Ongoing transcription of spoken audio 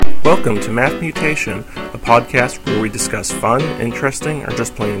Welcome to Math Mutation, a podcast where we discuss fun, interesting, or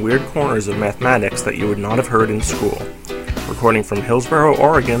just plain weird corners of mathematics that you would not have heard in school. Recording from Hillsboro,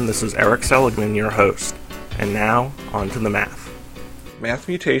 Oregon, this is Eric Seligman, your host. And now, on to the math. Math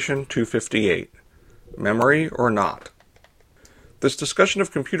Mutation 258. Memory or not? This discussion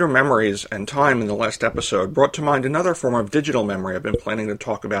of computer memories and time in the last episode brought to mind another form of digital memory I've been planning to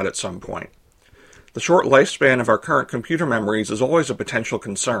talk about at some point. The short lifespan of our current computer memories is always a potential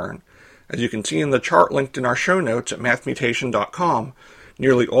concern. As you can see in the chart linked in our show notes at mathmutation.com,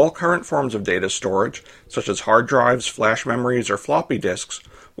 nearly all current forms of data storage, such as hard drives, flash memories, or floppy disks,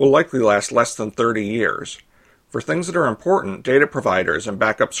 will likely last less than 30 years. For things that are important, data providers and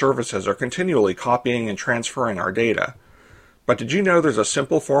backup services are continually copying and transferring our data. But did you know there's a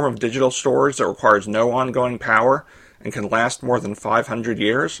simple form of digital storage that requires no ongoing power and can last more than 500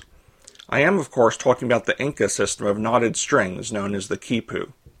 years? I am, of course, talking about the Inca system of knotted strings known as the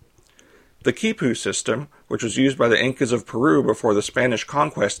quipu. The quipu system, which was used by the Incas of Peru before the Spanish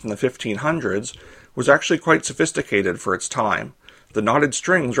conquest in the 1500s, was actually quite sophisticated for its time. The knotted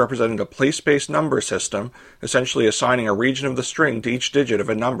strings represented a place-based number system, essentially assigning a region of the string to each digit of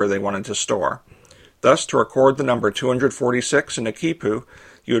a number they wanted to store. Thus, to record the number 246 in a quipu,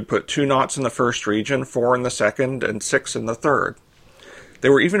 you would put 2 knots in the first region, 4 in the second, and 6 in the third. They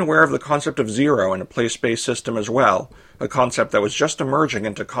were even aware of the concept of zero in a place-based system as well, a concept that was just emerging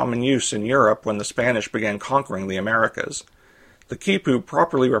into common use in Europe when the Spanish began conquering the Americas. The quipu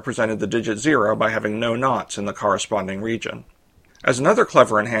properly represented the digit 0 by having no knots in the corresponding region. As another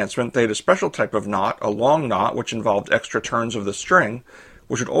clever enhancement, they had a special type of knot, a long knot, which involved extra turns of the string,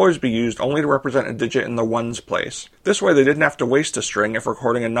 which would always be used only to represent a digit in the ones place. This way they didn't have to waste a string if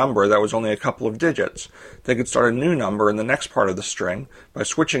recording a number that was only a couple of digits. They could start a new number in the next part of the string by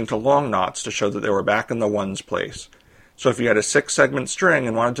switching to long knots to show that they were back in the ones place. So if you had a 6-segment string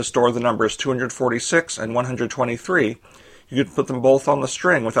and wanted to store the numbers 246 and 123, you could put them both on the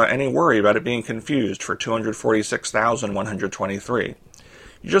string without any worry about it being confused for 246,123.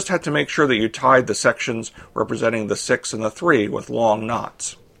 You just had to make sure that you tied the sections representing the 6 and the 3 with long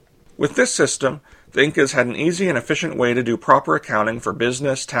knots. With this system, the Incas had an easy and efficient way to do proper accounting for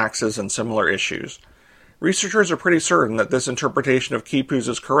business, taxes, and similar issues. Researchers are pretty certain that this interpretation of quipus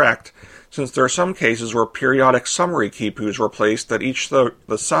is correct, since there are some cases where periodic summary quipus were placed that each the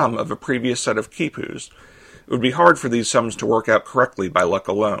sum of a previous set of quipus. It would be hard for these sums to work out correctly by luck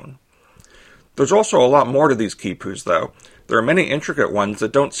alone. There's also a lot more to these quipus, though. There are many intricate ones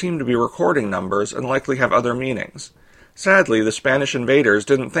that don't seem to be recording numbers and likely have other meanings. Sadly, the Spanish invaders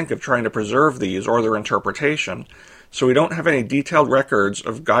didn't think of trying to preserve these or their interpretation, so we don't have any detailed records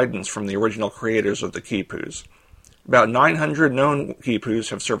of guidance from the original creators of the quipus. About 900 known quipus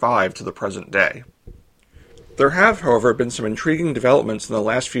have survived to the present day. There have, however, been some intriguing developments in the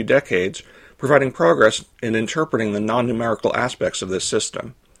last few decades, providing progress in interpreting the non-numerical aspects of this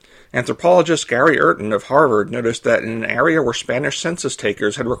system. Anthropologist Gary Urton of Harvard noticed that in an area where Spanish census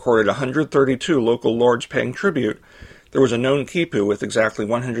takers had recorded 132 local lords paying tribute, there was a known quipu with exactly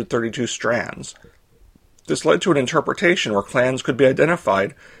 132 strands. This led to an interpretation where clans could be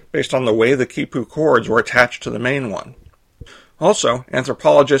identified based on the way the quipu cords were attached to the main one. Also,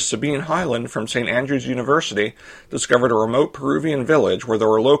 anthropologist Sabine Hyland from St. Andrews University discovered a remote Peruvian village where there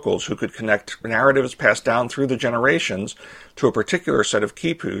were locals who could connect narratives passed down through the generations to a particular set of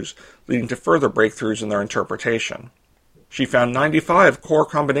quipus, leading to further breakthroughs in their interpretation. She found 95 core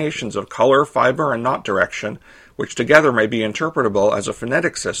combinations of color, fiber, and knot direction, which together may be interpretable as a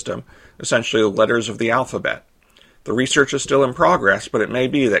phonetic system, essentially the letters of the alphabet. The research is still in progress, but it may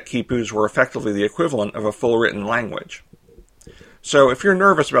be that quipus were effectively the equivalent of a full written language. So, if you're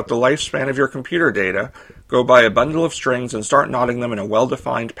nervous about the lifespan of your computer data, go buy a bundle of strings and start knotting them in a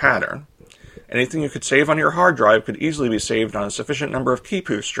well-defined pattern. Anything you could save on your hard drive could easily be saved on a sufficient number of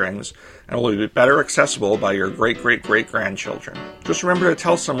quipu strings, and will be better accessible by your great-great-great-grandchildren. Just remember to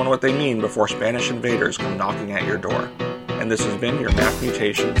tell someone what they mean before Spanish invaders come knocking at your door. And this has been your Math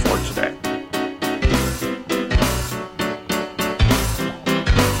Mutation for today.